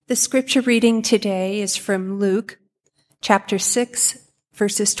The scripture reading today is from Luke chapter 6,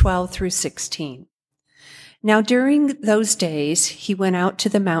 verses 12 through 16. Now during those days he went out to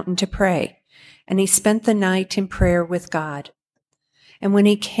the mountain to pray, and he spent the night in prayer with God. And when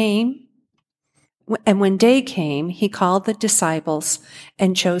day came, he called the disciples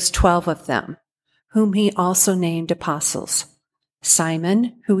and chose 12 of them, whom he also named apostles: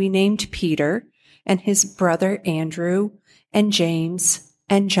 Simon, who he named Peter, and his brother Andrew, and James,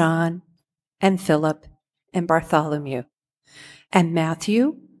 and John, and Philip, and Bartholomew, and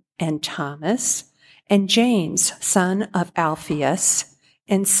Matthew, and Thomas, and James, son of Alphaeus,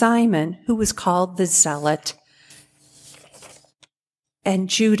 and Simon, who was called the Zealot, and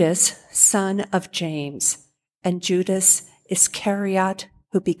Judas, son of James, and Judas Iscariot,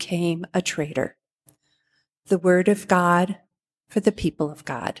 who became a traitor. The word of God for the people of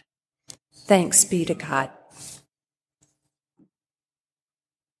God. Thanks be to God.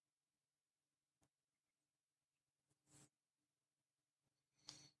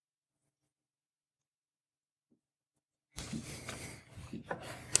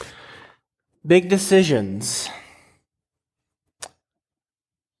 Big decisions.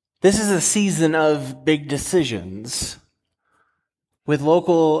 This is a season of big decisions. With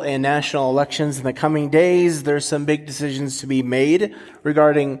local and national elections in the coming days, there's some big decisions to be made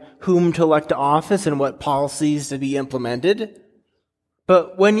regarding whom to elect to office and what policies to be implemented.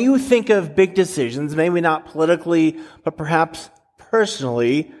 But when you think of big decisions, maybe not politically, but perhaps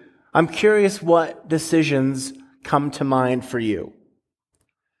personally, I'm curious what decisions come to mind for you.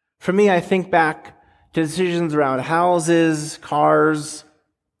 For me, I think back to decisions around houses, cars,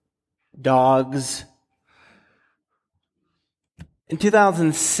 dogs. In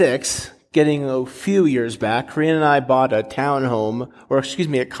 2006, getting a few years back, Karina and I bought a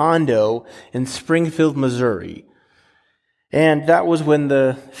a condo in Springfield, Missouri. And that was when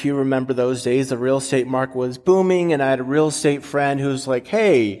if you remember those days, the real estate market was booming, and I had a real estate friend who was like,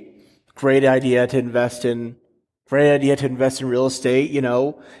 hey, great idea to invest in real estate,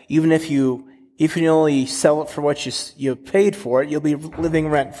 even if you only sell it for what you paid for it, you'll be living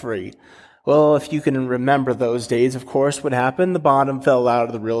rent-free. Well, if you can remember those days, of course, what happened? The bottom fell out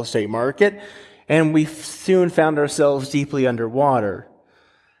of the real estate market, and we soon found ourselves deeply underwater.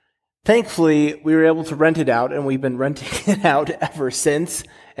 Thankfully, we were able to rent it out, and we've been renting it out ever since,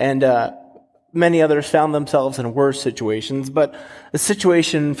 and many others found themselves in worse situations, but a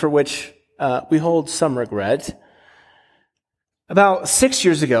situation for which we hold some regret. About 6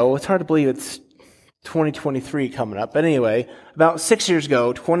 years ago, it's hard to believe it's 2023 coming up, but anyway, about 6 years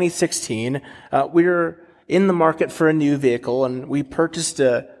ago, 2016, we were in the market for a new vehicle, and we purchased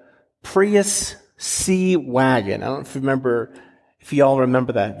a Prius C-Wagon. I don't know if you all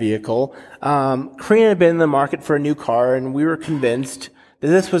remember that vehicle. Karina had been in the market for a new car, and we were convinced that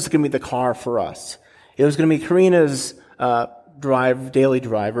this was going to be the car for us. It was going to be Karina's daily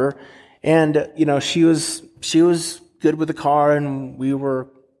driver, and she was good with the car, and we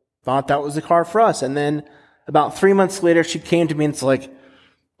thought that was the car for us. And then about 3 months later, she came to me and it's like,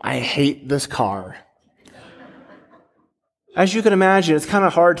 I hate this car. As you can imagine, it's kind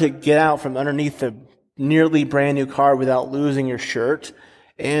of hard to get out from underneath the nearly brand new car without losing your shirt.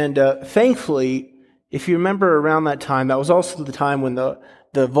 And thankfully, if you remember around that time, that was also the time when the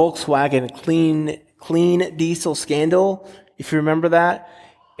Volkswagen clean diesel scandal, if you remember that.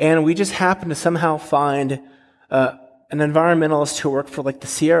 And we just happened to somehow find an environmentalist who worked for the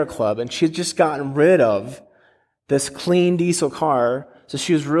Sierra Club, and she had just gotten rid of this clean diesel car, so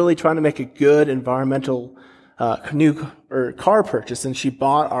she was really trying to make a good environmental car purchase, and she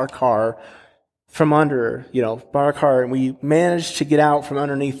bought our car from under, bought our car, and we managed to get out from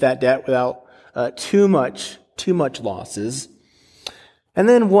underneath that debt without too much losses. And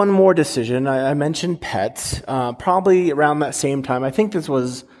then one more decision. I mentioned pets, probably around that same time. I think this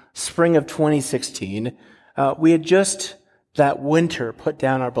was spring of 2016. We had just that winter put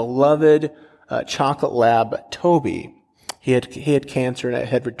down our beloved chocolate lab, Toby. He had cancer and it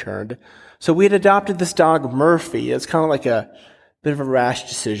had returned. So we had adopted this dog, Murphy. It's kind of like a bit of a rash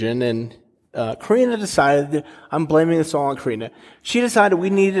decision. And Karina decided, I'm blaming this all on Karina, she decided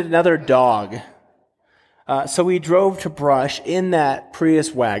we needed another dog. So we drove to Brush in that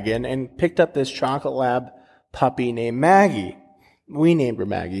Prius wagon and picked up this chocolate lab puppy named Maggie. We named her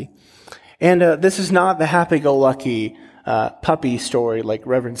Maggie. And this is not the happy-go-lucky puppy story like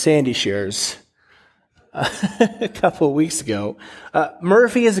Reverend Sandy shares a couple of weeks ago.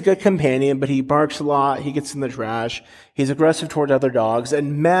 Murphy is a good companion, but he barks a lot. He gets in the trash. He's aggressive toward other dogs.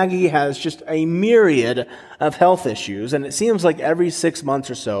 And Maggie has just a myriad of health issues. And it seems like every 6 months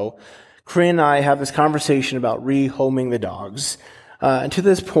or so, Corinne and I have this conversation about rehoming the dogs. And to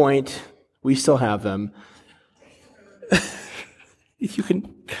this point, we still have them. You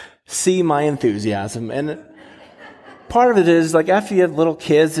can see my enthusiasm. And part of it is, like, after you have little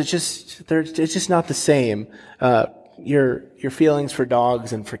kids, it's just not the same, your feelings for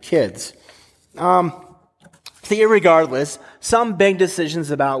dogs and for kids. Irregardless, some big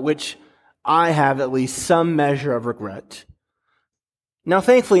decisions about which I have at least some measure of regret. Now,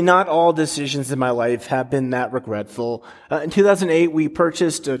 thankfully, not all decisions in my life have been that regretful. In 2008, we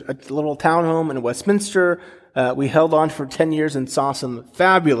purchased a little townhome in Westminster. We held on for 10 years and saw some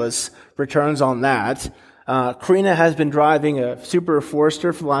fabulous returns on that. Karina has been driving a Subaru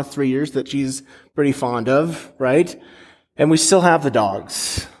Forester for the last 3 years that she's pretty fond of, right? And we still have the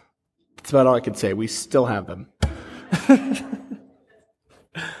dogs. That's about all I can say. We still have them.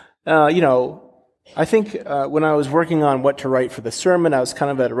 I think when I was working on what to write for the sermon, I was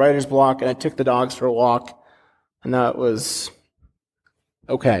kind of at a writer's block, and I took the dogs for a walk, and that was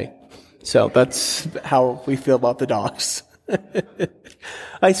okay. So that's how we feel about the dogs.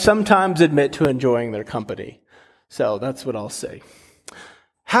 I sometimes admit to enjoying their company. So that's what I'll say.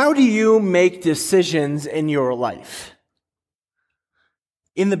 How do you make decisions in your life?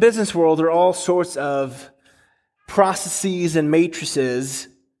 In the business world, there are all sorts of processes and matrices.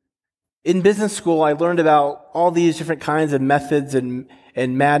 In business school, I learned about all these different kinds of methods and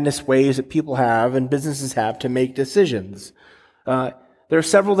madness ways that people have and businesses have to make decisions. There are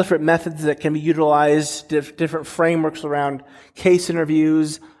several different methods that can be utilized, different frameworks around case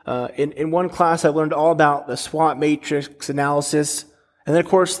interviews. In one class, I learned all about the SWOT matrix analysis. And then, of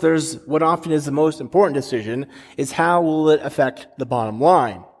course, there's what often is the most important decision, is how will it affect the bottom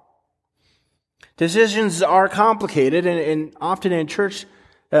line? Decisions are complicated, and often in church,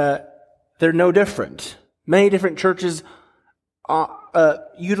 they're no different. Many different churches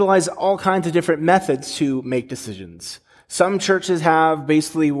utilize all kinds of different methods to make decisions. Some churches have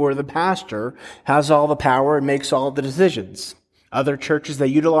basically where the pastor has all the power and makes all the decisions. Other churches, they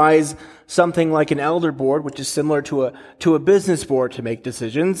utilize something like an elder board, which is similar to a business board to make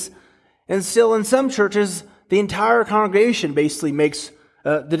decisions. And still in some churches, the entire congregation basically makes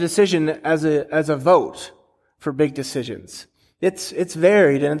the decision as a vote for big decisions. It's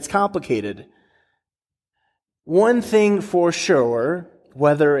varied and it's complicated. One thing for sure,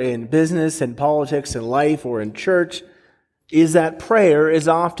 whether in business and politics and life or in church, is that prayer is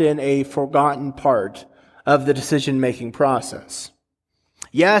often a forgotten part of the decision-making process.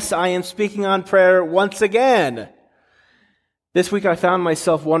 Yes, I am speaking on prayer once again. This week I found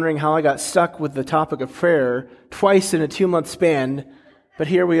myself wondering how I got stuck with the topic of prayer twice in a 2-month span, but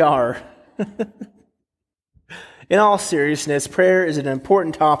here we are. In all seriousness, prayer is an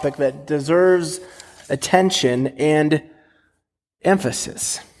important topic that deserves attention and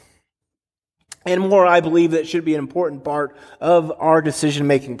emphasis. And more, I believe that should be an important part of our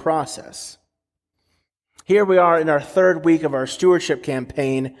decision-making process. Here we are in our 3rd week of our stewardship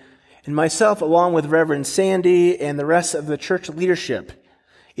campaign, and myself, along with Reverend Sandy and the rest of the church leadership,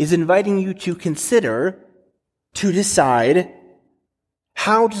 is inviting you to consider, to decide,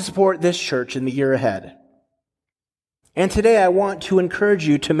 how to support this church in the year ahead. And today I want to encourage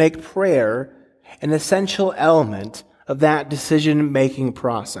you to make prayer an essential element of that decision-making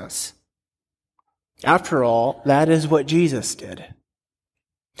process. After all, that is what Jesus did.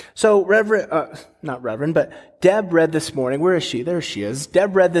 So Deb read this morning, where is she? There she is.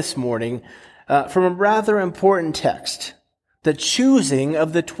 Deb read this morning from a rather important text, the choosing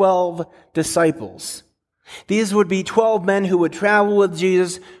of the 12 disciples. These would be 12 men who would travel with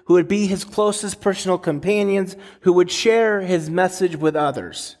Jesus, who would be his closest personal companions, who would share his message with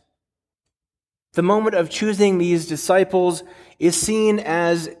others. The moment of choosing these disciples is seen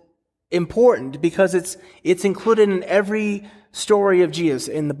as important because it's included in every story of Jesus.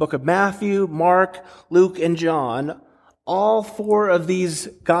 In the book of Matthew, Mark, Luke, and John, all 4 of these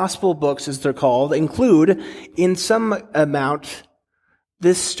gospel books, as they're called, include in some amount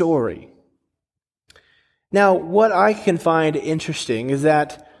this story. Now, what I can find interesting is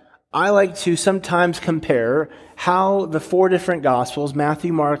that I like to sometimes compare how the 4 different gospels,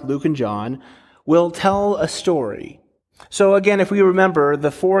 Matthew, Mark, Luke, and John, will tell a story. So again, if we remember,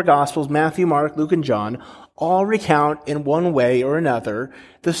 the 4 Gospels, Matthew, Mark, Luke, and John, all recount in one way or another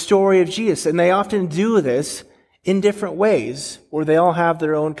the story of Jesus. And they often do this in different ways, or they all have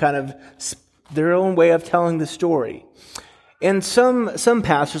their own way of telling the story. And some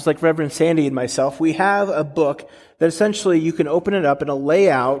pastors, like Reverend Sandy and myself, we have a book that essentially you can open it up and it'll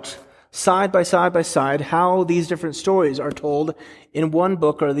lay out side by side how these different stories are told in one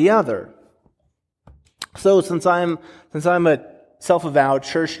book or the other. So since I'm a self-avowed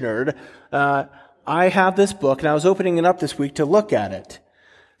church nerd, I have this book, and I was opening it up this week to look at it.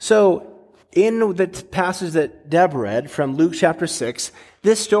 So, in the passage that Deb read from Luke chapter 6,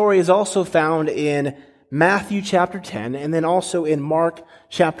 this story is also found in Matthew chapter 10, and then also in Mark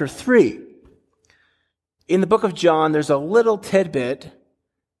chapter 3. In the book of John, there's a little tidbit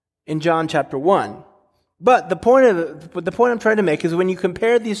in John chapter 1. But the point I'm trying to make is when you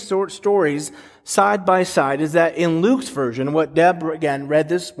compare these stories side by side, is that in Luke's version, what Deb again read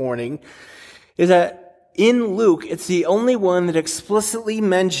this morning, is that in Luke, it's the only one that explicitly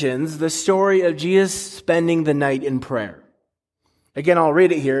mentions the story of Jesus spending the night in prayer. Again, I'll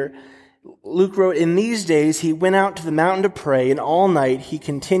read it here. Luke wrote, "In these days he went out to the mountain to pray, and all night he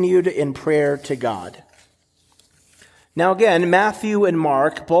continued in prayer to God." Now again, Matthew and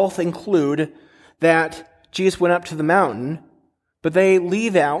Mark both include that Jesus went up to the mountain, but they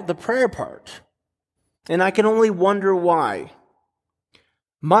leave out the prayer part. And I can only wonder why.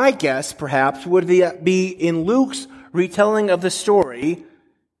 My guess, perhaps, would be in Luke's retelling of the story,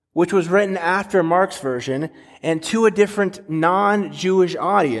 which was written after Mark's version, and to a different non-Jewish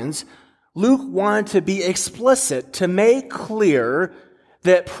audience, Luke wanted to be explicit, to make clear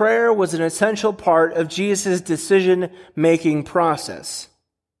that prayer was an essential part of Jesus' decision-making process.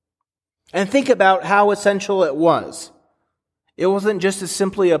 And think about how essential it was. It wasn't just as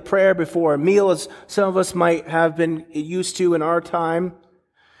simply a prayer before a meal as some of us might have been used to in our time.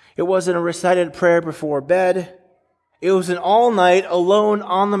 It wasn't a recited prayer before bed. It was an all-night, alone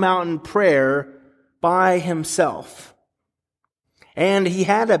on the mountain prayer by himself. And he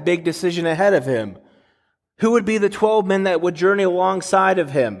had a big decision ahead of him. Who would be the 12 men that would journey alongside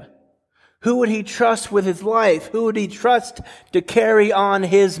of him? Who would he trust with his life? Who would he trust to carry on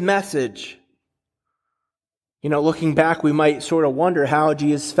his message? Looking back, we might sort of wonder how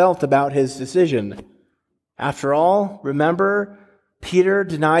Jesus felt about his decision. After all, remember, Peter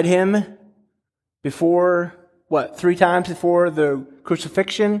denied him before, 3 times before the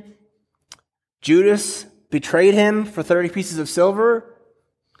crucifixion? Judas betrayed him for 30 pieces of silver.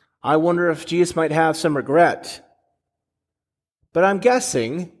 I wonder if Jesus might have some regret. But I'm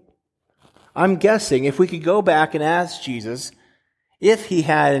guessing if we could go back and ask Jesus if he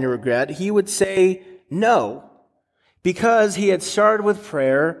had any regret, he would say no. Because he had started with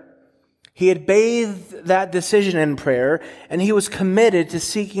prayer, he had bathed that decision in prayer, and he was committed to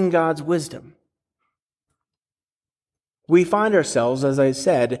seeking God's wisdom. We find ourselves, as I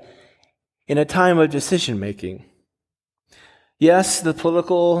said, in a time of decision-making. Yes, the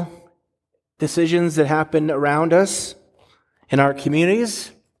political decisions that happen around us in our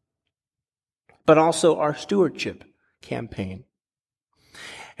communities, but also our stewardship campaign.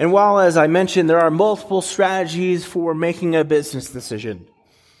 And while, as I mentioned, there are multiple strategies for making a business decision,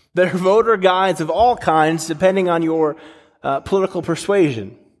 there are voter guides of all kinds depending on your political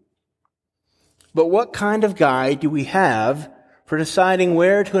persuasion. But what kind of guide do we have for deciding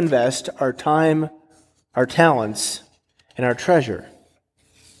where to invest our time, our talents, and our treasure?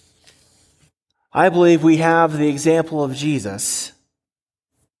 I believe we have the example of Jesus.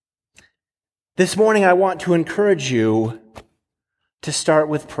 This morning I want to encourage you to start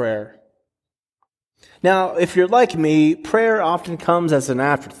with prayer. Now, if you're like me, prayer often comes as an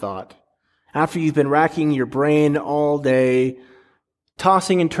afterthought. After you've been racking your brain all day,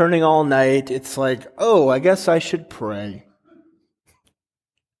 tossing and turning all night, it's like, I guess I should pray.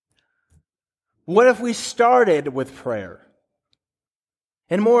 What if we started with prayer?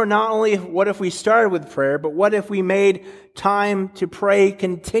 And more, not only what if we started with prayer, but what if we made time to pray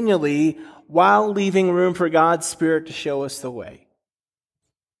continually while leaving room for God's Spirit to show us the way?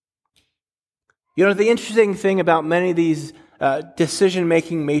 The interesting thing about many of these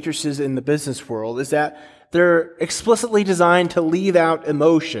decision-making matrices in the business world is that they're explicitly designed to leave out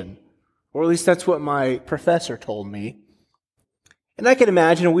emotion, or at least that's what my professor told me. And I can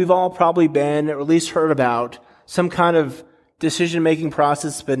imagine we've all probably been, or at least heard about, some kind of decision-making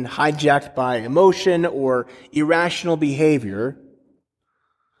process that's been hijacked by emotion or irrational behavior.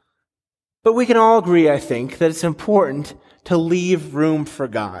 But we can all agree, I think, that it's important to leave room for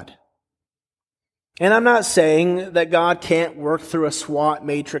God. And I'm not saying that God can't work through a SWOT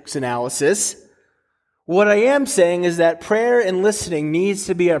matrix analysis. What I am saying is that prayer and listening needs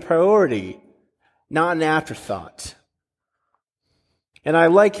to be a priority, not an afterthought. And I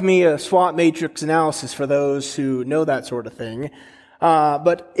like me a SWOT matrix analysis for those who know that sort of thing.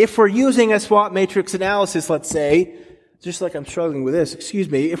 But if we're using a SWOT matrix analysis, let's say, just like I'm struggling with this,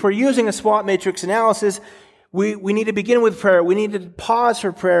 if we're using a SWOT matrix analysis, we need to begin with prayer. We need to pause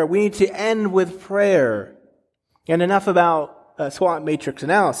for prayer. We need to end with prayer. And enough about SWOT matrix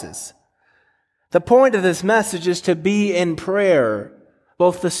analysis. The point of this message is to be in prayer,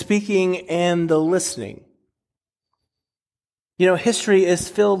 both the speaking and the listening. You know, history is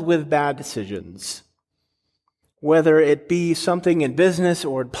filled with bad decisions, whether it be something in business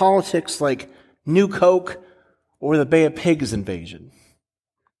or in politics like New Coke or the Bay of Pigs invasion.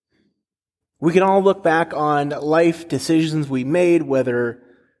 We can all look back on life decisions we made, whether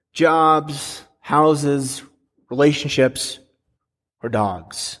jobs, houses, relationships, or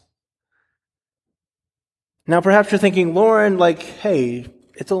dogs. Now, perhaps you're thinking, Lauren, hey,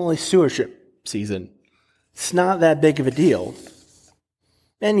 it's only stewardship season. It's not that big of a deal.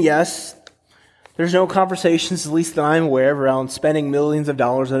 And yes, there's no conversations, at least that I'm aware of, around spending millions of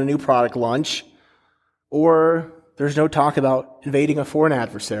dollars on a new product launch, or there's no talk about invading a foreign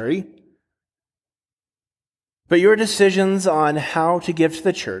adversary. But your decisions on how to give to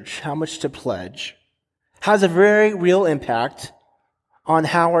the church, how much to pledge, has a very real impact on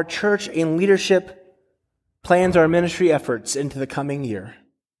how our church and leadership plans our ministry efforts into the coming year.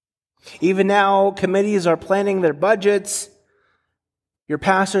 Even now, committees are planning their budgets. Your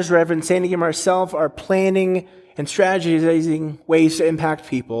pastors, Reverend Sandy and myself, are planning and strategizing ways to impact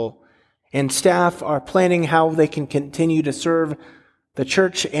people. And staff are planning how they can continue to serve the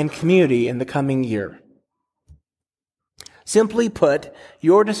church and community in the coming year. Simply put,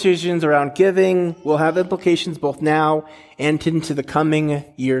 your decisions around giving will have implications both now and into the coming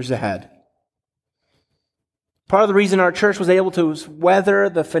years ahead. Part of the reason our church was able to weather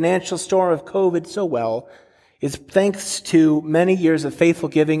the financial storm of COVID so well is thanks to many years of faithful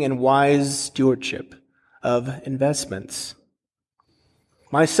giving and wise stewardship of investments.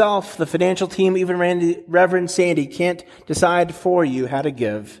 Myself, the financial team, even Reverend Sandy can't decide for you how to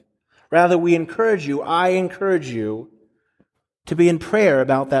give. Rather, I encourage you to be in prayer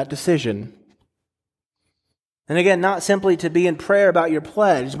about that decision. And again, not simply to be in prayer about your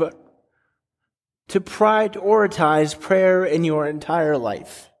pledge, but to prioritize prayer in your entire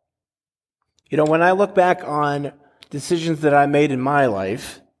life. You know, when I look back on decisions that I made in my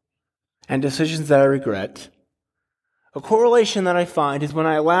life and decisions that I regret, a correlation that I find is when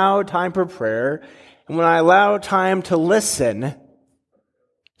I allow time for prayer and when I allow time to listen,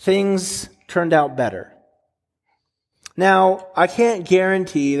 things turned out better. Now, I can't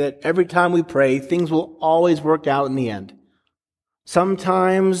guarantee that every time we pray, things will always work out in the end.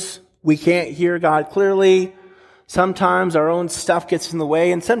 Sometimes we can't hear God clearly. Sometimes our own stuff gets in the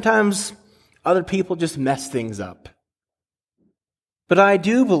way, and sometimes other people just mess things up. But I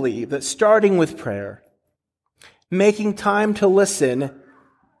do believe that starting with prayer, making time to listen,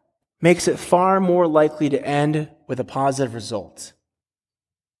 makes it far more likely to end with a positive result.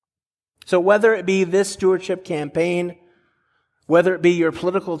 So whether it be this stewardship campaign, whether it be your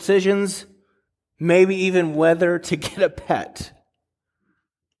political decisions, maybe even whether to get a pet,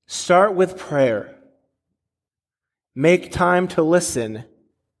 start with prayer. Make time to listen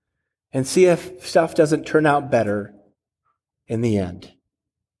and see if stuff doesn't turn out better in the end.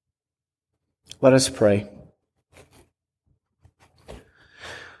 Let us pray.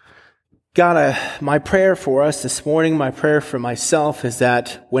 God, my prayer for us this morning, my prayer for myself is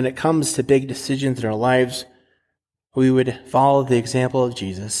that when it comes to big decisions in our lives, we would follow the example of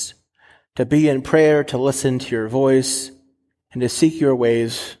Jesus, to be in prayer, to listen to your voice, and to seek your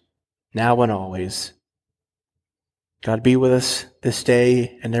ways now and always. God, be with us this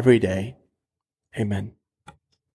day and every day. Amen.